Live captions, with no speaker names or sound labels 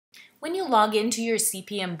When you log into your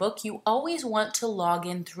CPM book, you always want to log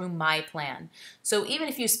in through My Plan. So even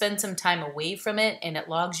if you spend some time away from it and it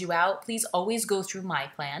logs you out, please always go through My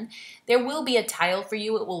Plan. There will be a tile for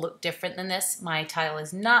you. It will look different than this. My tile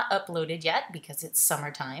is not uploaded yet because it's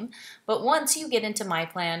summertime. But once you get into My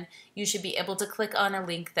Plan, you should be able to click on a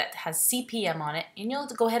link that has CPM on it, and you'll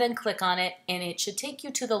go ahead and click on it, and it should take you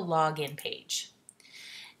to the login page.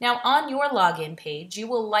 Now on your login page, you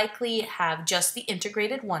will likely have just the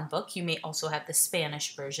Integrated I book. You may also have the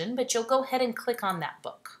Spanish version, but you'll go ahead and click on that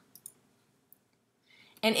book.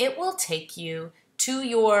 And it will take you to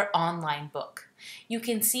your online book. You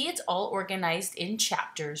can see it's all organized in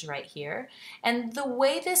chapters right here. And the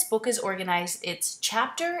way this book is organized, it's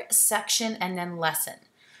chapter, section, and then lesson.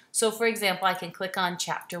 So for example, I can click on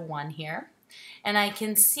chapter 1 here, and I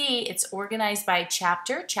can see it's organized by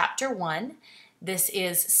chapter, chapter 1. This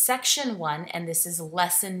is section 1, and this is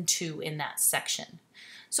lesson 2 in that section.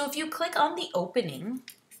 So if you click on the opening,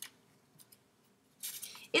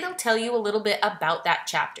 it'll tell you a little bit about that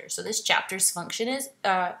chapter. So this chapter's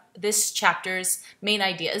main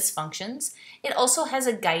idea is functions. It also has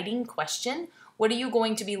a guiding question. What are you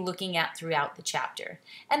going to be looking at throughout the chapter?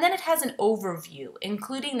 And then it has an overview,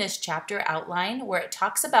 including this chapter outline where it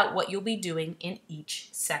talks about what you'll be doing in each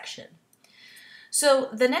section. So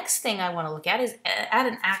the next thing I want to look at is at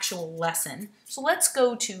an actual lesson. So let's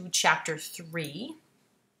go to chapter 3.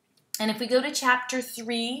 And if we go to chapter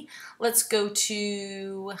 3, let's go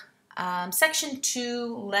to section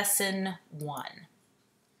 2, lesson 1.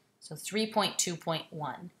 So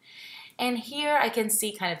 3.2.1. And here I can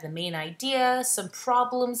see kind of the main idea, some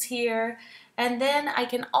problems here. And then I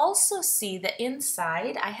can also see that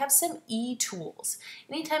inside I have some e-tools.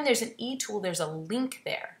 Anytime there's an e-tool, there's a link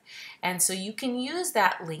there. And so you can use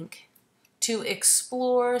that link to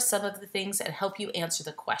explore some of the things that help you answer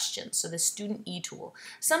the questions. So the student e-tool.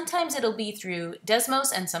 Sometimes it'll be through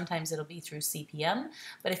Desmos and sometimes it'll be through CPM.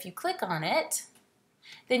 But if you click on it,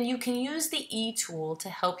 then you can use the e-tool to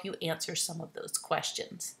help you answer some of those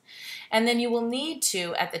questions. And then you will need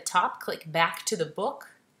to, at the top, click back to the book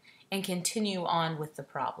and continue on with the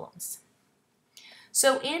problems.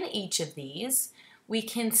 So in each of these, we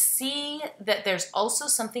can see that there's also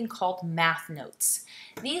something called math notes.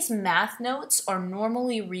 These math notes are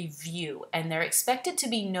normally review, and they're expected to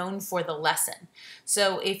be known for the lesson.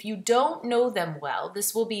 So if you don't know them well,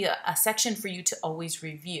 this will be a section for you to always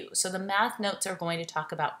review. So the math notes are going to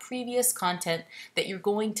talk about previous content that you're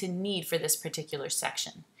going to need for this particular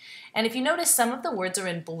section. And if you notice, some of the words are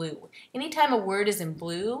in blue. Anytime a word is in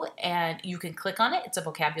blue and you can click on it, it's a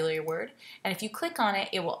vocabulary word. And if you click on it,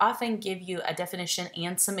 it will often give you a definition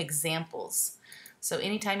and some examples. So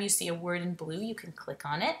anytime you see a word in blue, you can click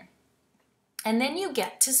on it. And then you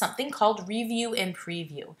get to something called review and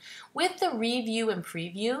preview. With the review and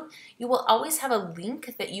preview, you will always have a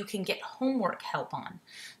link that you can get homework help on.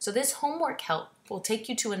 So this homework help will take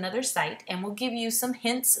you to another site and will give you some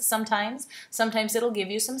hints sometimes. Sometimes it'll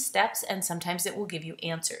give you some steps, and sometimes it will give you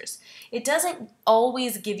answers. It doesn't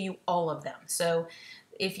always give you all of them. So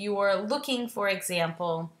if you are looking, for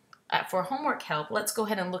example, for homework help, let's go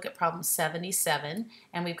ahead and look at problem 77,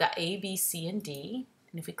 and we've got A, B, C, and D.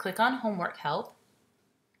 And if we click on homework help,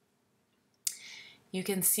 you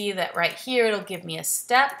can see that right here it'll give me a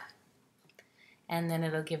step, and then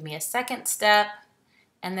it'll give me a second step,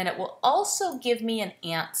 and then it will also give me an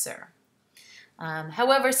answer.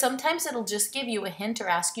 However, sometimes it'll just give you a hint or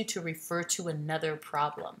ask you to refer to another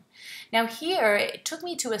problem. Now here, it took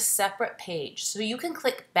me to a separate page, so you can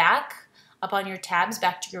click back up on your tabs,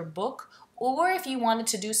 back to your book, or if you wanted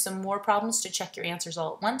to do some more problems to check your answers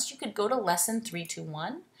all at once, you could go to lesson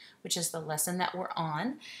 321, which is the lesson that we're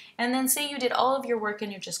on, and then say you did all of your work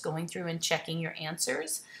and you're just going through and checking your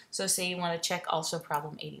answers. So say you want to check also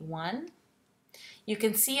problem 81. You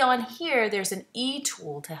can see on here there's an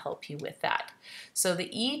e-tool to help you with that. So the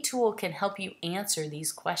e-tool can help you answer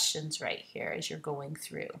these questions right here as you're going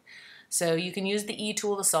through. So you can use the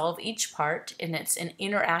e-tool to solve each part, and it's an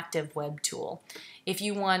interactive web tool. If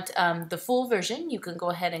you want the full version, you can go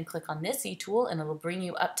ahead and click on this e-tool, and it'll bring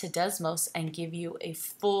you up to Desmos and give you a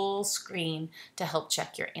full screen to help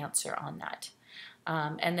check your answer on that.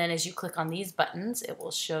 And then as you click on these buttons, it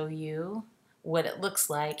will show you what it looks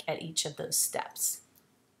like at each of those steps.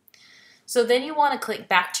 So then you want to click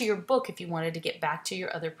back to your book if you wanted to get back to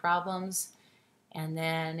your other problems. And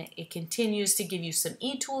then it continues to give you some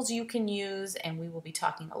e-tools you can use, and we will be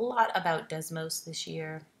talking a lot about Desmos this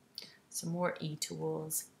year. Some more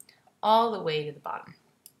e-tools all the way to the bottom.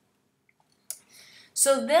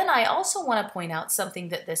 So then I also want to point out something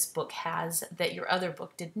that this book has that your other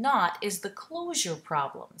book did not, is the closure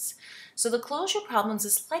problems. So the closure problems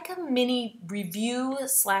is like a mini review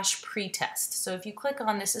slash pretest. So if you click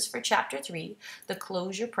on, this is for chapter 3, the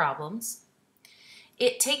closure problems.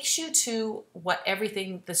 It takes you to what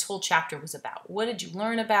everything, this whole chapter was about. What did you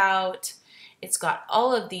learn about? It's got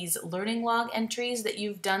all of these learning log entries that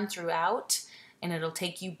you've done throughout, and it'll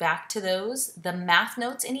take you back to those. The math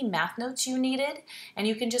notes, any math notes you needed, and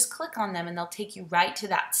you can just click on them and they'll take you right to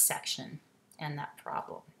that section and that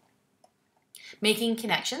problem. Making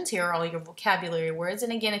connections, here are all your vocabulary words,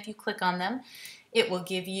 and again, if you click on them, it will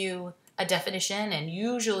give you a definition and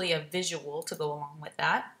usually a visual to go along with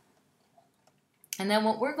that. And then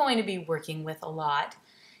what we're going to be working with a lot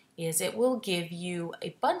is it will give you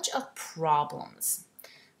a bunch of problems.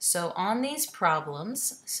 So on these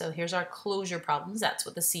problems, so here's our closure problems, that's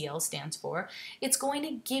what the CL stands for. It's going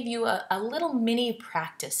to give you a little mini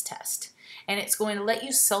practice test, and it's going to let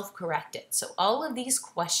you self-correct it. So all of these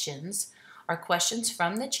questions are questions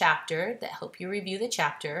from the chapter that help you review the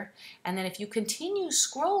chapter, and then if you continue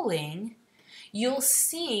scrolling, you'll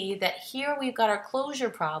see that here we've got our closure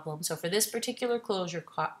problem. So for this particular closure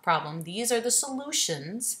problem, these are the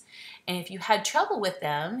solutions. And if you had trouble with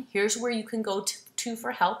them, here's where you can go to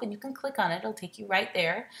for help, and you can click on it. It'll take you right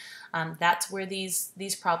there. That's where these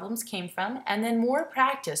problems came from. And then more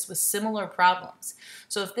practice with similar problems.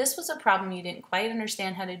 So if this was a problem you didn't quite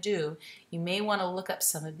understand how to do, you may want to look up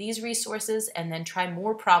some of these resources and then try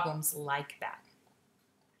more problems like that.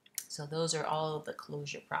 So those are all of the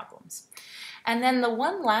closure problems. And then the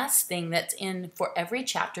one last thing that's in for every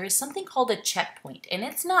chapter is something called a checkpoint. And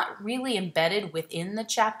it's not really embedded within the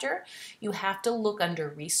chapter. You have to look under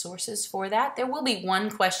resources for that. There will be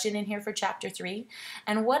one question in here for chapter 3.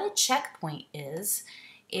 And what a checkpoint is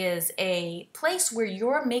a place where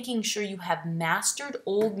you're making sure you have mastered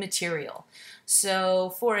old material.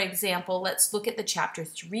 So for example, let's look at the chapter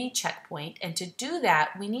 3 checkpoint. And to do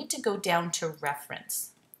that, we need to go down to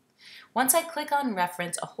reference. Once I click on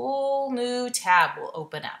reference, a whole new tab will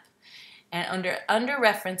open up. And under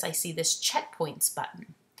reference, I see this checkpoints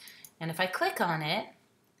button. And if I click on it,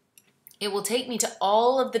 it will take me to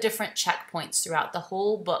all of the different checkpoints throughout the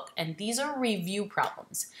whole book. And these are review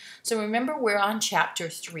problems. So remember, we're on chapter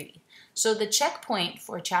 3. So the checkpoint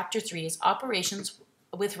for chapter 3 is operations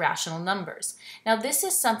with rational numbers. Now this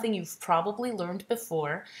is something you've probably learned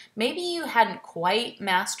before. Maybe you hadn't quite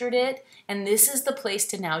mastered it, and this is the place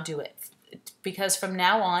to now do it. Because from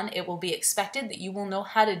now on, it will be expected that you will know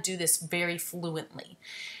how to do this very fluently.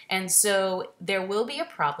 And so there will be a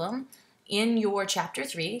problem in your chapter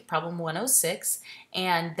 3, problem 106,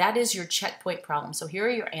 and that is your checkpoint problem. So here are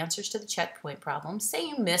your answers to the checkpoint problems. Say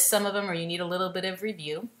you missed some of them or you need a little bit of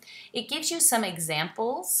review. It gives you some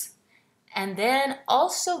examples, and then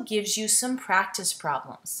also gives you some practice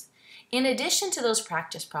problems. In addition to those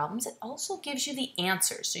practice problems, it also gives you the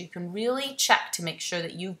answers, so you can really check to make sure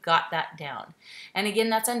that you've got that down. And again,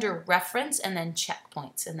 that's under reference and then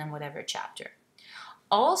checkpoints and then whatever chapter.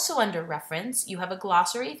 Also under reference, you have a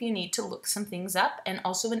glossary if you need to look some things up, and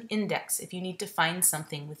also an index if you need to find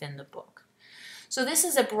something within the book. So this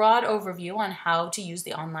is a broad overview on how to use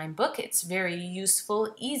the online book. It's very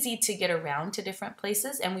useful, easy to get around to different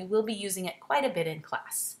places, and we will be using it quite a bit in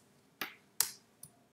class.